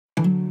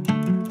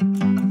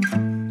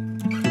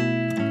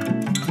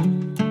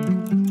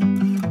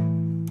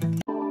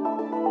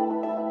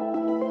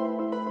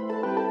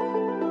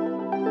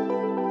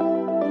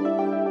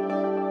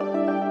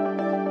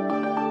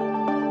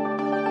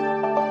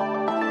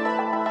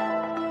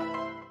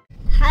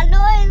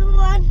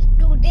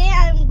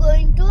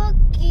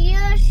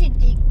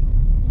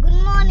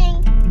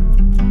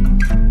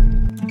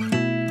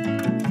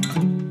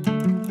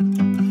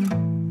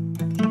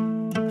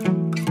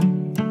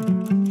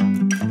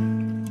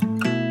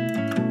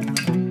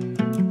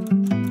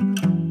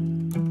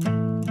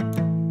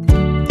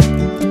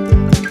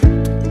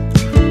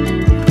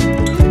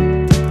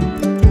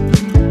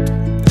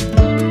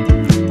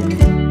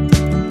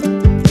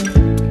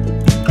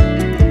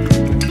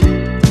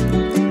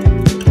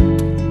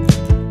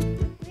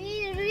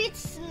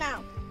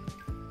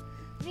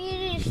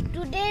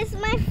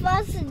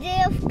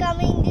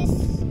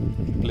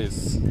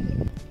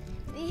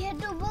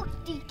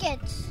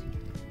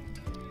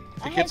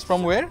Tickets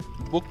from where?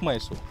 Book My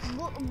Show.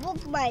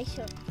 Book My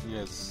Show.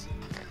 Yes.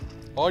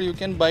 Or you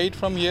can buy it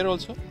from here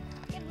also.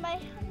 I can buy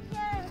from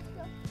here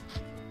also.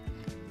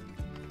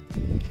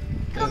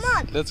 Come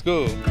on. Let's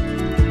go.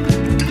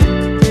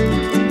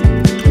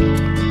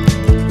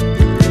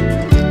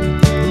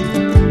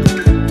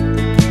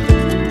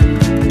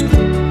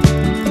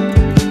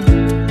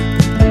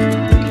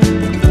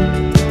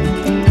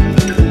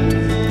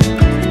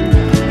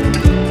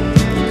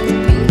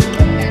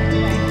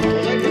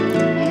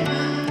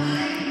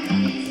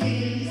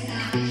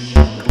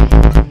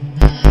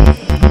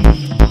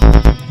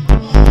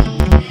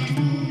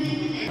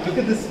 Look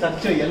at this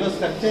structure, yellow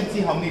structure, and see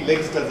how many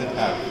legs does it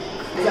have.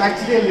 It's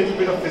actually a little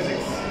bit of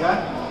physics.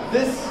 Yeah?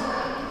 This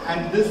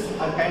and this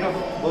are kind of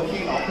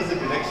working in opposite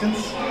directions.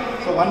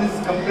 So one is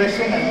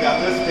compression and the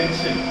other is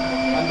tension.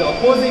 And the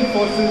opposing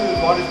forces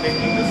is what is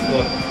making this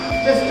work.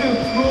 Just to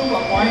prove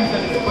a point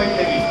that it's quite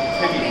heavy.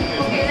 It's heavy.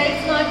 Okay,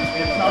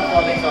 it's not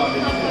falling down.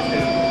 It's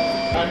heavy.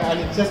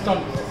 And it's just on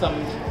some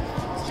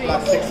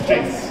plastic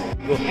strings.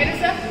 Go. It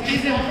is a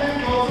prism.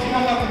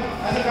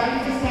 As a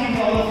practice stand,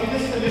 all of you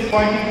just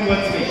pointing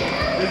towards me.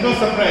 There's no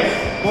surprise.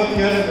 Both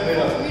here in the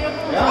middle.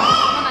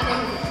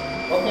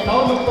 Yeah? Okay, now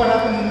look what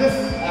happens in this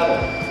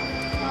arrow.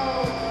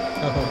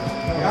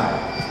 Yeah?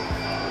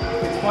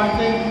 It's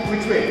pointing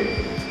which way?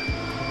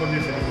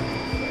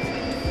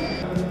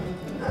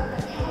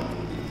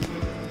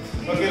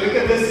 Okay, look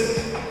at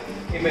this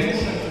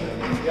image.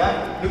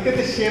 Yeah? Look at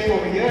the shape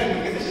over here and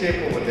look at the shape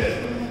over there.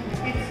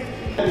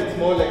 It's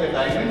more like a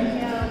diamond.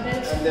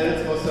 And there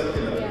it's more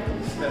circular,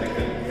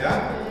 spherical,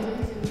 yeah?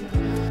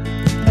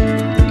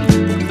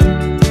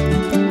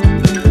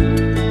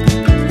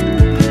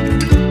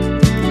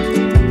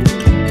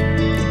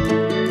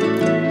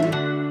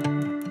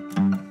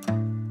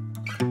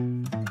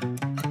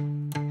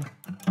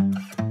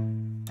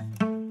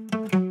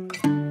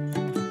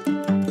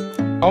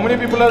 How many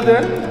people are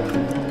there?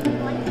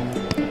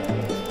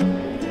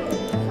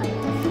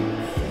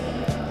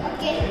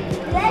 Okay,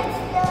 let's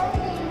start.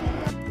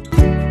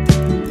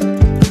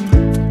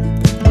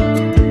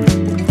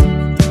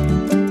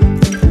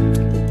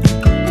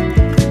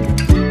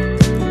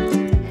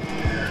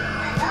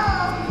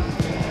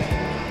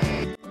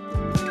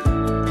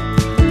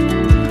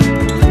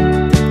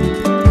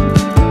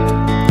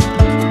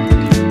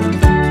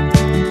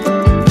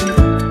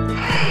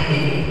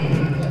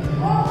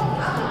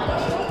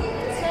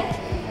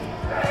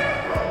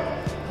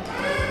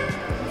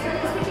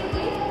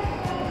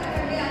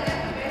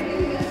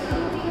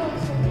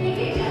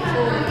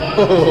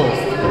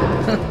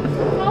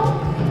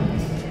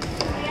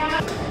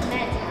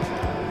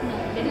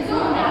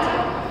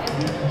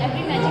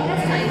 Every magic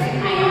has science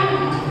behind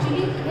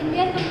it.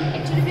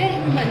 Actually, we are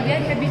human. We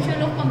are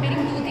habitual of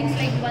comparing two things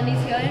like one is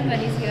here and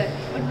one is here.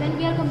 But when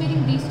we are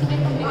comparing these two, we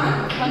are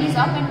comparing one is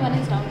up and one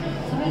is down.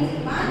 So when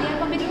we are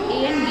comparing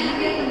A and B,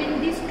 we are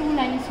comparing these two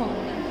lines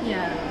only.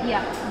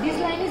 Yeah. This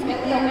line is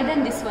longer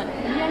than this one.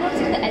 We are not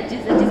seeing the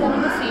edges. Edges are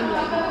on the same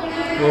line.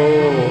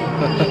 Oh.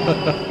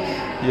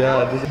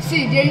 Yeah.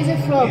 See, there is a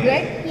frog,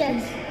 right?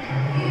 Yes.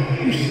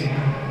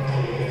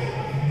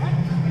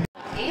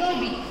 A or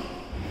B?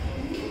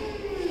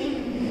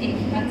 A. See,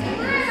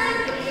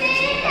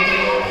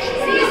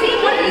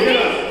 what is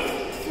this?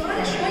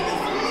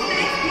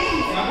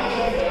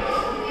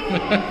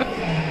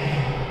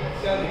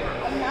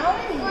 Now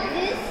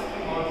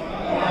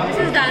This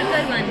is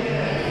darker one,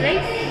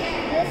 right?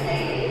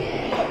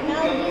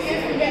 this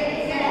is the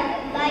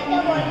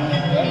lighter one.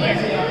 Yes.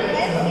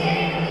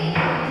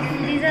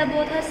 These are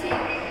both are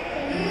same.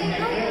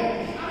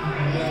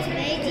 It's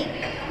magic.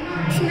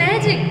 It's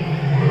magic.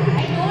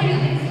 I told you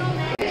it's no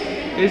magic.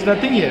 There is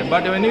nothing here,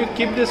 but when you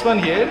keep this one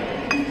here,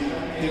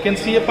 you can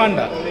see a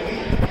panda.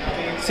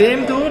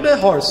 Same to the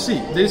horse.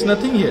 See, there is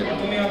nothing here.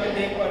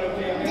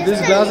 This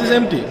glass is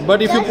empty,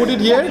 but if you put it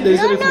here, there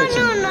is a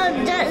reflection. No.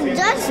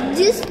 Just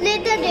this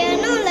letter there,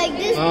 no, like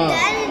this.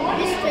 That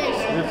is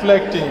reflection.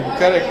 Reflecting,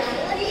 correct.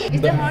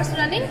 Is the horse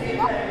running?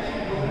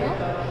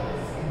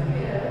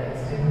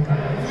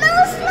 No,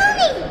 it's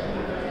running.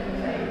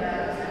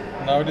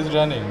 Now it is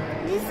running.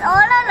 This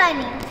all are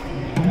running.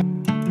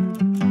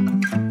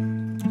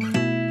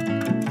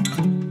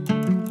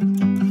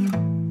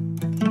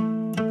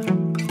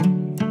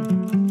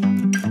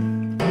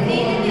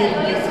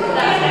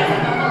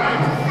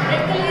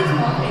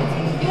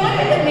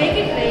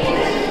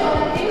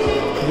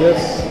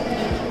 Yes.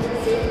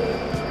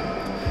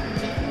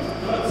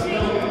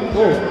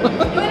 Oh. You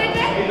want to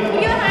try?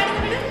 Put your hand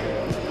in the middle.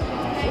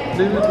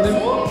 Leave it.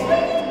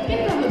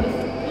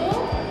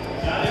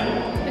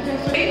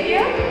 Right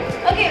here.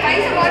 Okay, why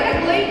is the water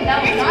going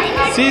down? Not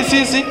up.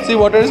 See,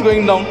 water is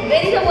going down.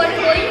 Where is the water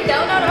going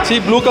down or up? See,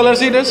 blue color,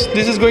 see this?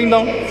 This is going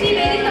down. See,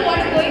 where is the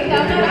water going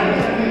down or up?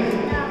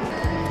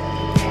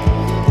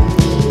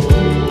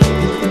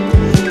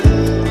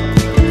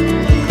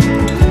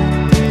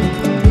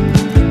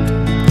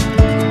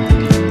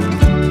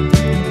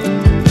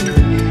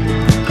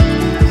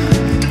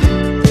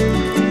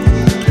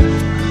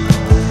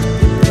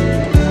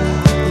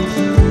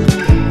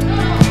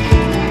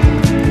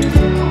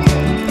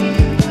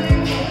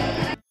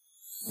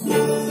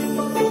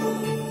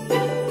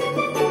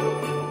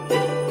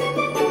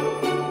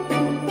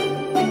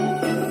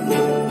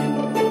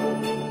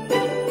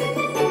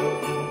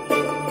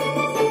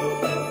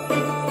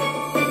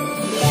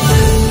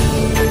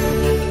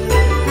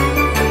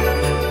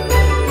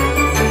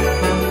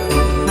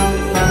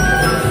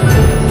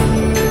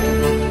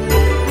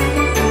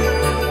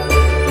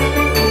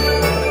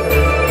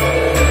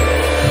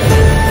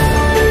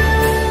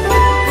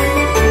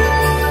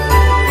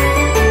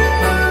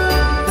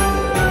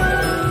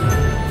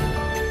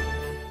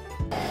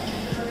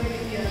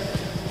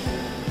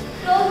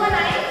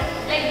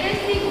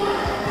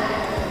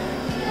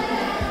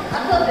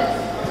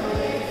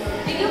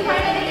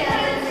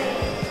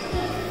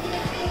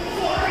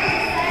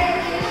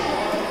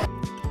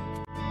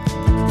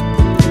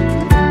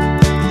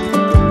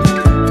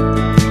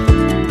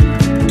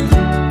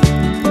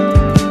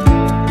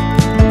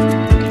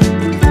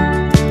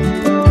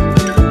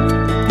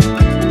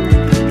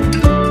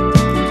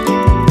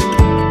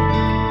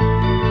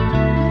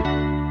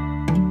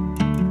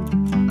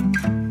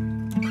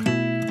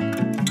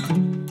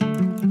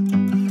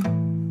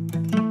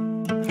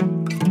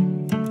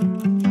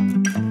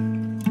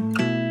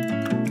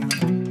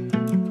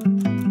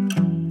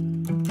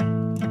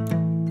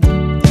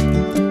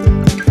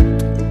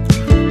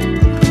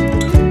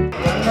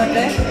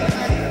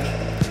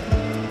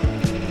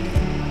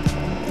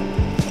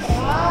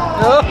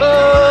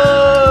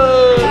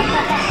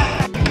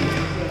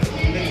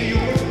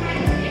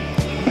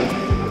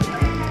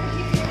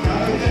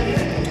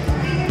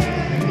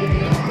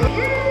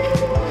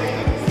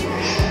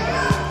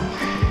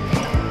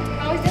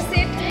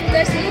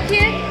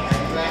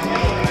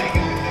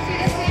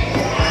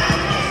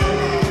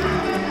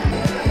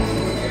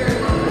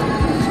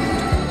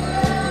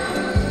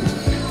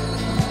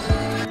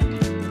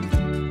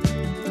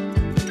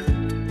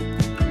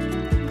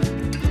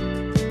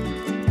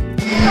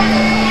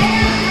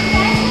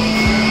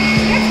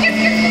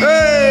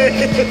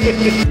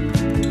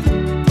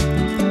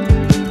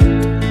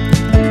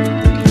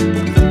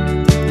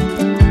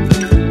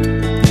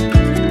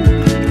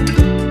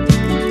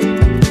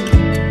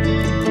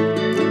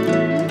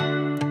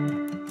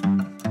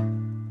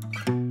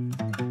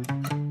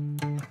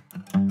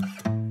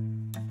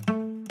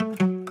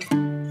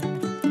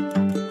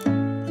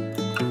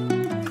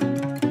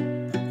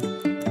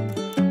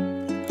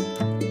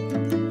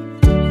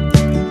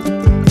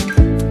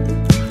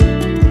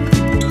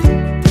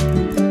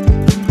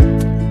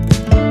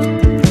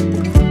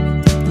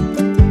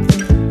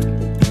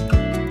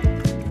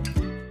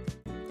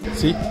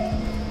 See,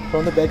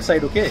 from the back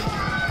side, okay?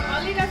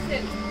 Only that's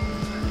it.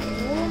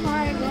 Oh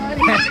my god.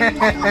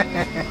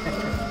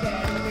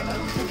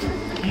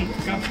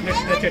 Come,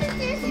 let's touch it.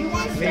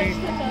 Wait.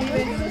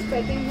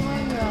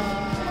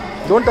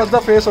 Don't touch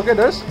the face, okay,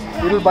 Dars?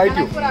 It will bite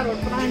you. It's a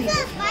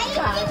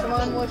bite.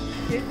 Someone was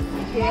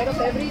scared of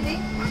everything.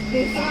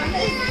 This one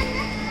is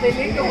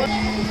willing to watch.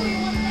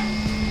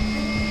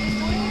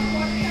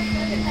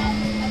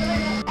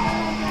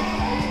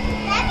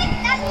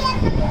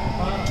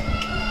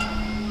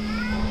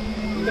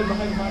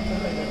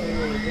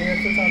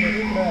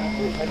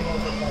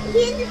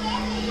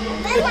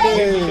 I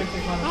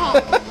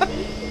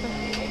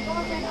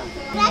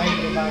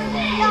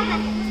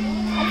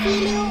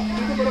feel you.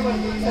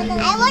 I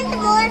want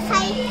more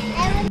fight.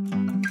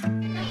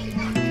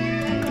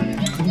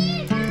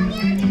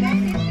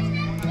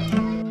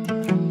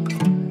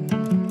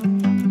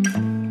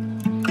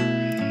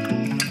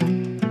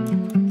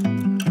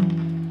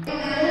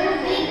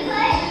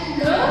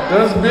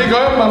 There's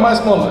bigger, Mama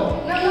smaller.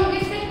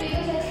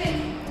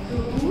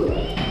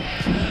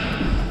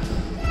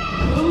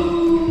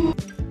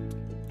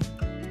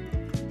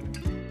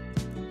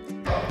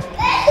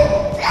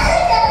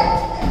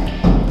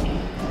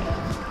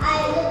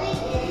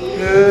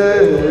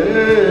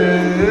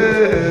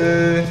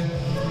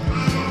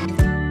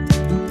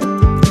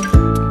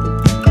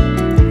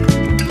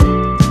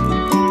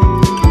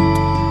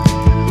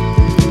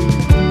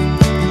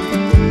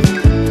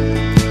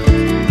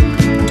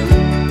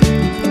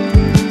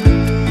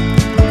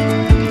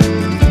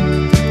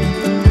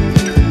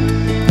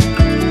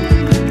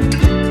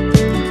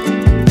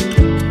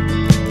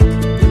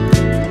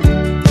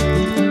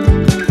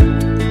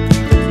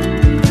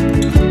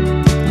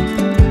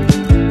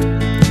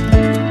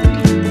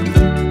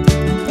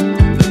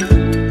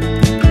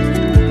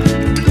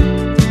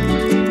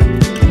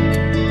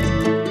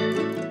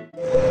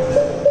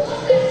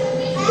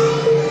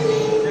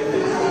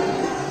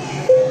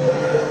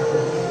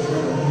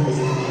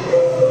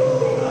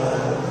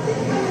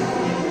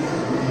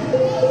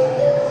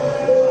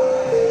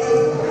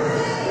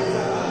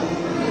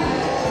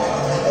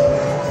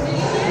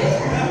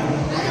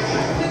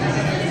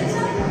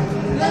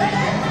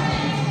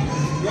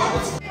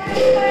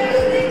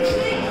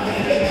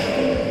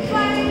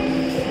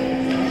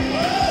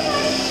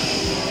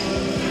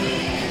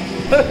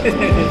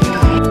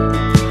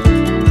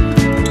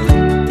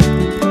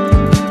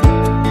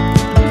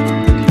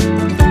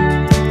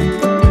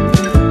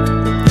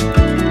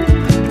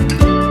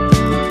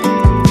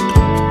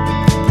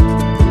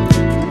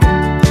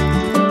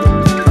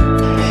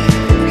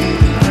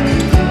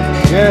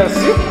 Yes.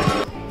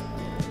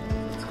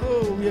 Let's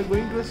go. We are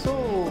going to a show.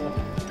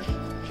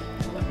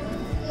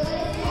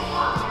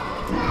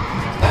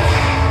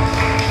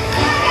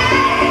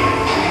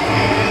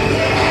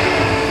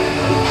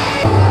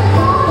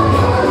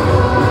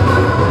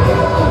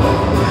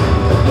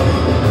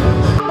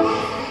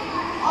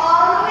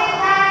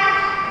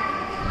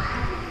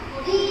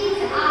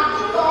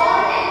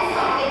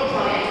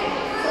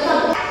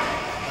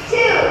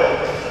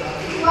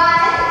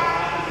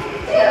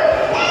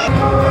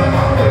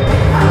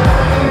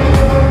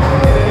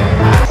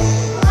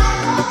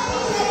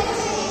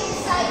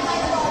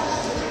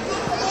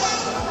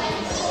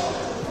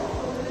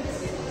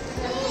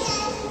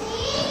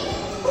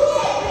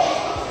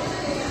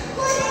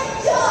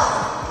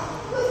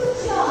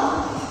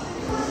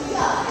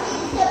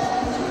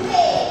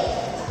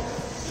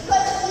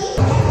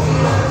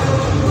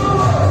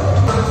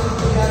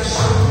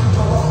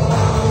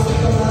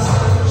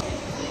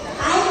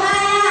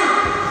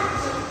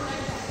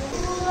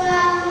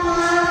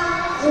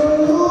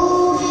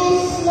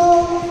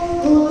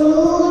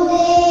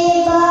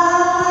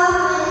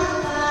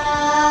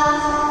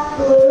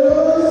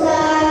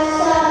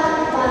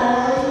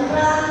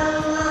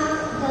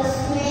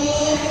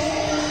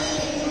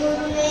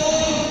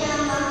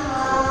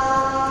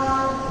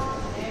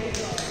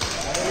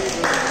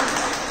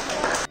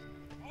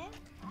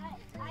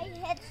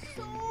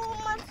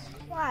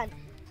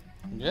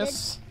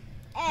 Yes.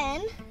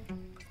 And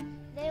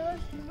there was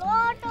a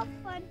lot of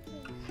fun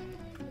things.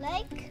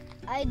 Like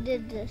I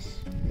did this.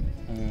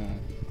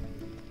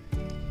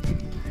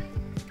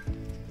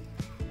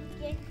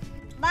 Okay.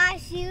 Bye.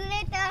 See you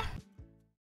later.